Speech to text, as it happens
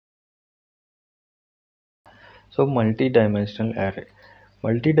So multi dimensional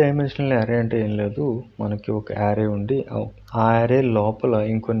యారే అంటే ఏం లేదు, మనకి ఒక యారే ఉండి ఆ యారే లోపల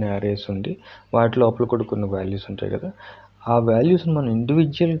ఇంకొన్ని యారేస్ ఉండి వాటి లోపల కూడా కొన్ని వాల్యూస్ ఉంటాయి కదా, ఆ వాల్యూస్ని మనం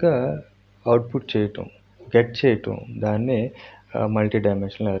ఇండివిజువల్గా అవుట్పుట్ చేయటం, గెట్ చేయటం, దాన్నే మల్టీ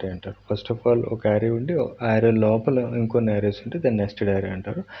డైమెన్షనల్ యారే అంటారు. ఫస్ట్ ఆఫ్ ఆల్ ఒక యారే ఉండి ఆ యారే లోపల ఇంకొన్ని యారేస్ ఉంటే దాన్ని నెస్టెడ్ యారే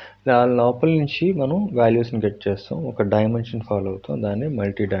అంటారు. దాని లోపల నుంచి మనం వాల్యూస్ని గెట్ చేస్తాం, ఒక డైమెన్షన్ ఫాలో అవుతాం, దాన్ని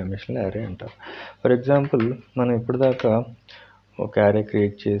మల్టీ డైమెన్షనల్ యారే అంటారు. ఫర్ ఎగ్జాంపుల్ మనం ఇప్పటిదాకా ఒక యారే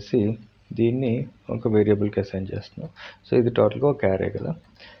క్రియేట్ చేసి దీన్ని ఒక వేరియబుల్కి అసైన్ చేస్తున్నాం. సో ఇది టోటల్గా ఒక యారే కదా.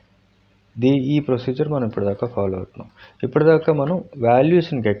 ఈ ప్రొసీజర్ మనం ఇప్పటిదాకా ఫాలో అవుతున్నాం. ఇప్పటిదాకా మనం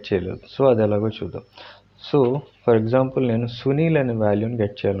వాల్యూస్ని గెట్ చేయలేదు. సో అది ఎలాగో చూద్దాం. సో ఫర్ ఎగ్జాంపుల్ నేను సునీల్ అనే వాల్యూని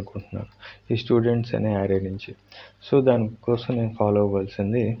గెట్ చేయాలనుకుంటున్నాను ఈ స్టూడెంట్స్ అనే యారే నుంచి. సో దానికోసం నేను ఫాలో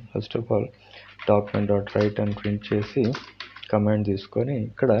అవ్వాల్సింది, ఫస్ట్ ఆఫ్ ఆల్ document.write అని ప్రింట్ చేసి కమాండ్ తీసుకొని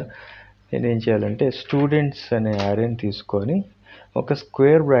ఇక్కడ నేను ఏం చేయాలంటే స్టూడెంట్స్ అనే యారేని తీసుకొని ఒక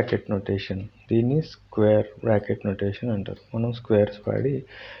స్క్వేర్ బ్రాకెట్ నొటేషన్, దీన్ని స్క్వేర్ బ్రాకెట్ నొటేషన్ అంటారు. మనం స్క్వేర్స్ వాడి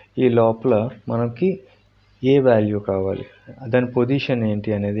ఈ లోపల మనకి ఏ వాల్యూ కావాలి, దాని పొజిషన్ ఏంటి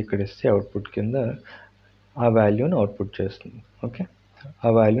అనేది ఇక్కడ ఇస్తే అవుట్పుట్ కింద ఆ వాల్యూని అవుట్పుట్ చేస్తుంది. ఓకే, ఆ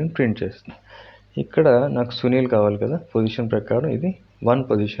వాల్యూని ప్రింట్ చేస్తుంది. ఇక్కడ నాకు సునీల్ కావాలి కదా, పొజిషన్ ప్రకారం ఇది 1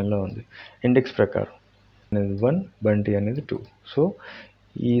 పొజిషన్లో ఉంది, ఇండెక్స్ ప్రకారం అనేది 1, బంటి అనేది 2. సో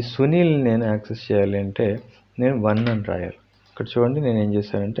ఈ సునీల్ నేను యాక్సెస్ చేయాలి అంటే నేను 1 అని రాయాలి. ఇక్కడ చూడండి నేను ఏం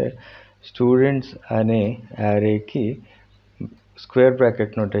చేశానంటే స్టూడెంట్స్ అనే యారేకి స్క్వేర్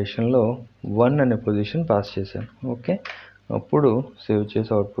బ్రాకెట్ నొటేషన్లో 1 అనే పొజిషన్ పాస్ చేశాను. ఓకే, అప్పుడు సేవ్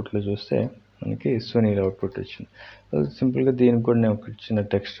చేసి అవుట్పుట్లో చూస్తే మనకి సునీల్ అవుట్పుట్ వచ్చింది. సింపుల్గా దీనికి కూడా నేను ఒక చిన్న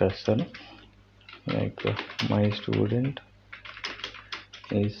టెక్స్ట్ రాస్తాను, లైక్ మై స్టూడెంట్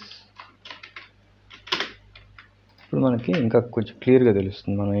ఈస్. ఇప్పుడు మనకి ఇంకా కొంచెం క్లియర్గా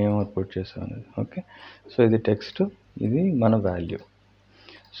తెలుస్తుంది మనం ఏం అవుట్పుట్ చేసాం అనేది. ఓకే, సో ఇది టెక్స్ట్, ఇది మన వాల్యూ.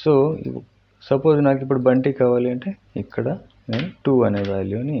 సో సపోజ్ నాకు ఇప్పుడు బంటి కావాలి అంటే ఇక్కడ నేను 2 అనే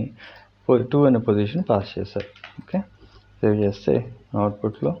వాల్యూని 2 అనే పొజిషన్ పాస్ చేశాను. ఓకే, సేవ్ చేస్తే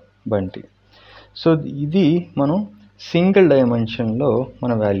అవుట్పుట్లో బంటి. సో ఇది మనం సింగిల్ డైమెన్షన్లో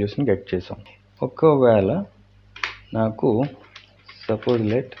మన వాల్యూస్ని గెట్ చేసాం. ఒకవేళ నాకు suppose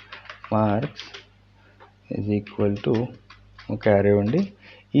let marks is equal to ఒక యారే ఉండి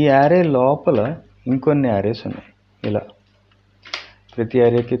ఈ యారే లోపల ఇంకొన్ని యారేస్ ఉన్నాయి. ఇలా ప్రతి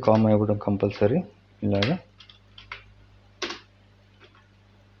యారేకి కామా ఇవ్వడం కంపల్సరీ.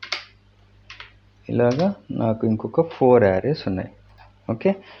 ఇలాగా నాకు ఇంకొక 4 యారేస్ ఉన్నాయి.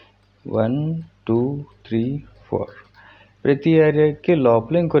 ఓకే, 1 2 3 4. ప్రతి యారేకి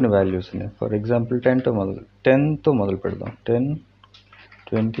లోపల ఇంకొన్ని వాల్యూస్ ఉన్నాయి. ఫర్ ఎగ్జాంపుల్ 10తో మొదలు పెడదాం. 10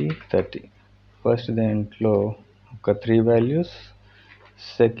 20 30. ఫస్ట్ దాంట్లో ఒక 3 వాల్యూస్,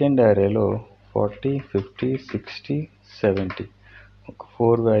 సెకండ్ యారేలో 40 50 60 70 ఒక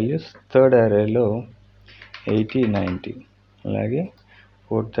 4 వాల్యూస్, థర్డ్ యారేలో 80 90, అలాగే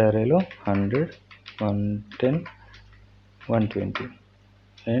ఫోర్త్ యారేలో 100 110 120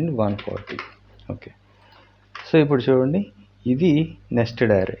 అండ్ 140. ఓకే, సో ఇప్పుడు చూడండి ఇది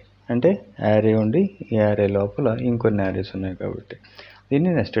నెస్టెడ్ యారే, అంటే యారే ఉండి ఈ యారే లోపల ఇంకొన్ని యారేస్ ఉన్నాయి కాబట్టి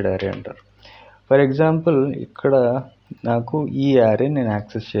దీన్ని నెస్టెడ్ యారే అంటారు. ఫర్ ఎగ్జాంపుల్ ఇక్కడ నాకు ఈ యారే నేను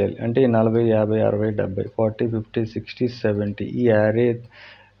యాక్సెస్ చేయాలి అంటే 40 50 60 70 40 50 60 70 ఈ యారే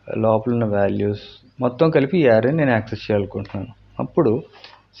లోపల ఉన్న వాల్యూస్ మొత్తం కలిపి ఈ యారే నేను యాక్సెస్ చేయాలనుకుంటున్నాను. అప్పుడు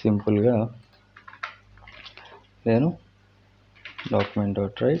సింపుల్గా నేను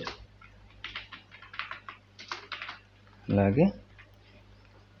document.write అలాగే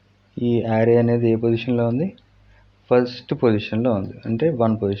ఈ యారే అనేది ఏ పొజిషన్లో ఉంది, ఫస్ట్ పొజిషన్లో ఉంది, అంటే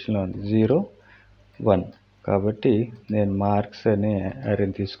 1 పొజిషన్లో ఉంది, 0 1. కాబట్టి నేను మార్క్స్ అనే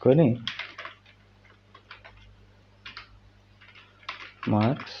యారేని తీసుకొని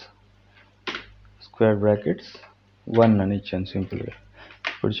మార్క్స్ స్క్వేర్ బ్రాకెట్స్ 1 అని ఇచ్చాను సింపుల్గా.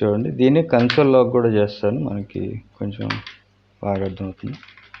 ఇప్పుడు చూడండి దీన్ని కన్సోల్ లాగ్ కూడా చేస్తాను, మనకి కొంచెం బాగా అర్థమవుతుంది.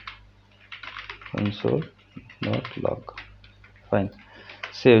 console.log. ఫైన్,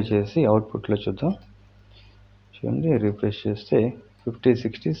 సేవ్ చేసి అవుట్పుట్లో చూద్దాం. చూడండి రిఫ్రెష్ చేస్తే 50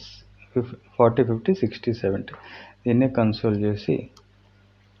 60 40 50 60 70. దీన్నే కన్సోల్ చేసి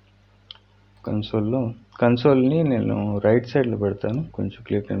కన్సోల్ని నేను రైట్ సైడ్లో పెడతాను, కొంచెం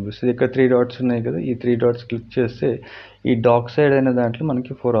క్లియర్ కనిపిస్తుంది. ఇక్కడ 3 డాట్స్ ఉన్నాయి కదా, ఈ 3 డాట్స్ క్లిక్ చేస్తే ఈ డాక్ సైడ్ అనే దాంట్లో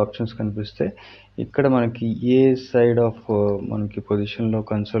మనకి 4 ఆప్షన్స్ కనిపిస్తాయి. ఇక్కడ మనకి ఏ సైడ్ ఆఫ్ మనకి పొజిషన్లో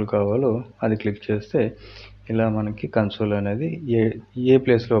కన్సోల్ కావాలో అది క్లిక్ చేస్తే ఇలా మనకి కన్సోల్ అనేది ఏ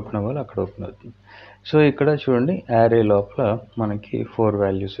ప్లేస్లో ఓపెన్ అవ్వాలో అక్కడ ఓపెన్ అవుతుంది. సో ఇక్కడ చూడండి యారే లోపల మనకి 4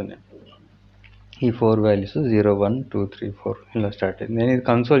 వాల్యూస్ ఉన్నాయి. ఈ 4 వాల్యూస్ 0 1 2 3 4 ఇలా స్టార్ట్ అయింది. నేను ఇది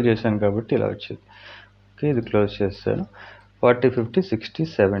కన్సోల్ చేశాను కాబట్టి ఇలా వచ్చింది. ఓకే, ఇది క్లోజ్ చేస్తాను. 40, 50, 60,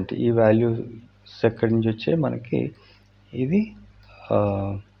 70 ఈ వాల్యూస్ ఎక్కడి నుంచి వచ్చాయి మనకి? ఇది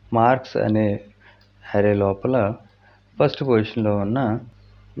మార్క్స్ అనే అరే లోపల ఫస్ట్ పొజిషన్లో ఉన్న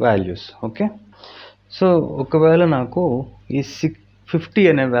వాల్యూస్. ఓకే, సో ఒకవేళ నాకు ఈ 50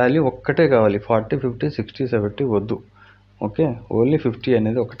 అనే వాల్యూ ఒక్కటే కావాలి, 40, 50, 60, 70 వద్దు. ఓకే, ఓన్లీ 50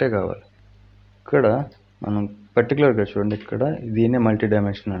 అనేది ఒకటే కావాలి. ఇక్కడ మనం పర్టికులర్గా చూడండి, ఇక్కడ దీన్నే మల్టీ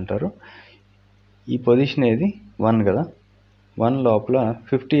డైమెన్షన్ అంటారు. ఈ పొజిషన్ ఏది 1 కదా, 1 లోపల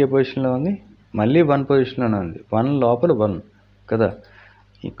 50 ఏ పొజిషన్లో ఉంది, మళ్ళీ 1 పొజిషన్లోనే ఉంది. 1 లోపల 1 కదా,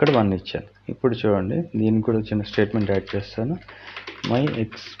 ఇక్కడ 1 ఇచ్చాను. ఇప్పుడు చూడండి, దీనికి కూడా చిన్న స్టేట్మెంట్ యాడ్ చేస్తాను. మై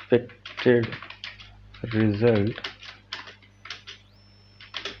ఎక్స్పెక్టెడ్ రిజల్ట్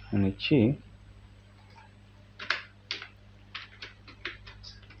అని ఇచ్చి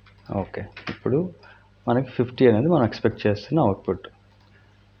ఓకే, ఇప్పుడు మనకి 50 అనేది మనం ఎక్స్పెక్ట్ చేస్తున్న అవుట్పుట్.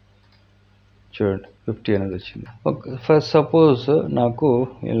 చూడండి 50 అనేది వచ్చింది. ఫస్ట్ సపోజ్ నాకు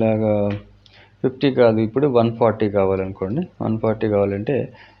ఇలాగా 50 కాదు, ఇప్పుడు 140 కావాలనుకోండి. 140 కావాలంటే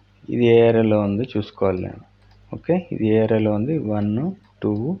ఇది ఏ ఏరియాలో ఉందో చూసుకోవాలి నేను. ఓకే, ఇది ఏ ఏరియాలో ఉంది? 1,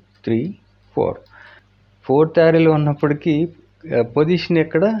 2, 3, 4. 4th ఏరియాలో ఉన్నప్పటికీ పొజిషన్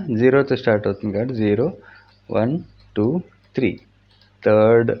ఎక్కడ 0తో స్టార్ట్ అవుతుంది కాబట్టి 0, 1, 2, 3.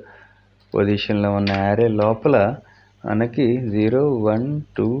 3rd పొజిషన్లో ఉన్న యారే లోపల మనకి 0, 1,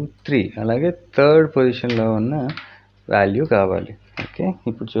 2, 3 అలాగే 3rd పొజిషన్లో ఉన్న వాల్యూ కావాలి. ఓకే,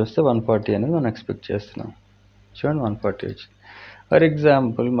 ఇప్పుడు చూస్తే 140 అనేది మనం ఎక్స్పెక్ట్ చేస్తున్నాం. చూడండి 140 వచ్చింది. ఫర్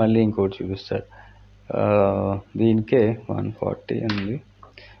ఎగ్జాంపుల్ మళ్ళీ ఇంకోటి చూపిస్తారు. దీనికే 140 ఉంది,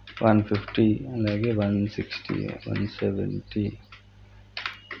 150 అలాగే 160, 170,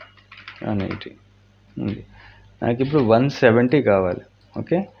 180 ఉంది. నాకు ఇప్పుడు 170 కావాలి.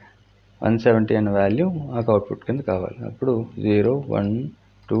 ఓకే, 170 అనే వాల్యూ నాకు అవుట్పుట్ కింద కావాలి. అప్పుడు 0, 1,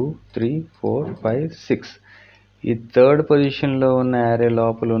 2, 3, 4, 5, 6 ఈ 3rd పొజిషన్లో ఉన్న యారే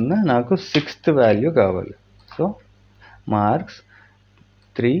లోపల ఉన్న నాకు 6th వాల్యూ కావాలి. సో మార్క్స్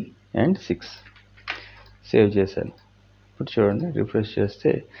 3 and 6 సేవ్ చేశాను. ఇప్పుడు చూడండి, రిఫ్రెష్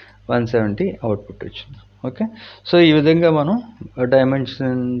చేస్తే 170 అవుట్పుట్ వచ్చింది. ఓకే, సో ఈ విధంగా మనం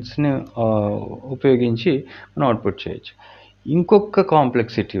డైమెన్షన్స్ని ఉపయోగించి మనం అవుట్పుట్ చేయొచ్చు. ఇంకొక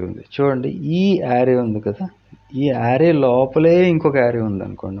కాంప్లెక్సిటీ ఉంది చూడండి. ఈ యారే ఉంది కదా, ఈ యారే లోపలే ఇంకొక యారే ఉంది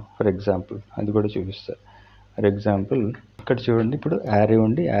అనుకోండి. ఫర్ ఎగ్జాంపుల్ అది కూడా చూపిస్తారు. ఫర్ ఎగ్జాంపుల్ ఇక్కడ చూడండి, ఇప్పుడు యారే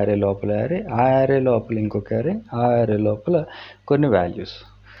ఉండి యారే లోపల యారే, ఆ యారే లోపల ఇంకొక యారే, ఆ యారే లోపల కొన్ని వాల్యూస్.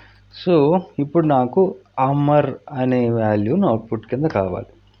 సో ఇప్పుడు నాకు అమర్ అనే వాల్యూని అవుట్పుట్ కింద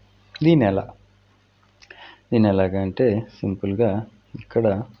కావాలి. దీని ఎలాగంటే సింపుల్గా ఇక్కడ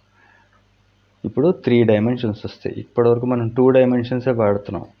ఇప్పుడు 3 డైమెన్షన్స్ వస్తాయి. ఇప్పటివరకు మనం 2 డైమెన్షన్సే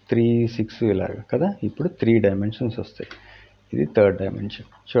వాడుతున్నాం, 3, 6 ఇలాగా కదా. ఇప్పుడు 3 డైమెన్షన్స్ వస్తాయి. ఇది 3rd డైమెన్షన్.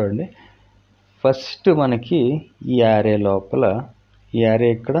 చూడండి, ఫస్ట్ మనకి ఈ యారే లోపల ఈ యారే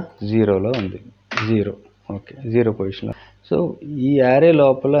ఇక్కడ 0లో ఉంది, 0. ఓకే, 0 పొజిషన్లో. సో ఈ యారే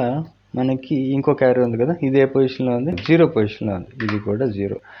లోపల మనకి ఇంకొక యారే ఉంది కదా, ఇది ఏ పొజిషన్లో ఉంది? 0 పొజిషన్లో ఉంది. ఇది కూడా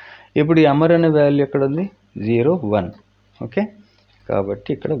 0. ఇప్పుడు ఈ అమర్ అనే వాల్యూ ఎక్కడ ఉంది? 0, 1. ఓకే, కాబట్టి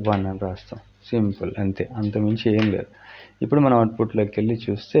ఇక్కడ 1 అని రాస్తాం. సింపుల్, అంతే, అంతమించి ఏం లేదు. ఇప్పుడు మనం అవుట్పుట్లోకి వెళ్ళి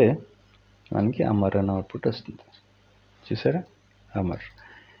చూస్తే మనకి అమర్ అనే అవుట్పుట్ వస్తుంది. చూసారా, అమర్.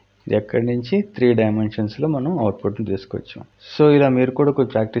 ఇది ఎక్కడి నుంచి 3 డైమెన్షన్స్లో మనం అవుట్పుట్ని తీసుకొచ్చాం. సో ఇలా మీరు కూడా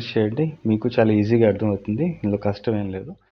కొంచెం ప్రాక్టీస్ చేయండి, మీకు చాలా ఈజీగా అర్థమవుతుంది. ఇందులో కష్టం ఏం లేదు.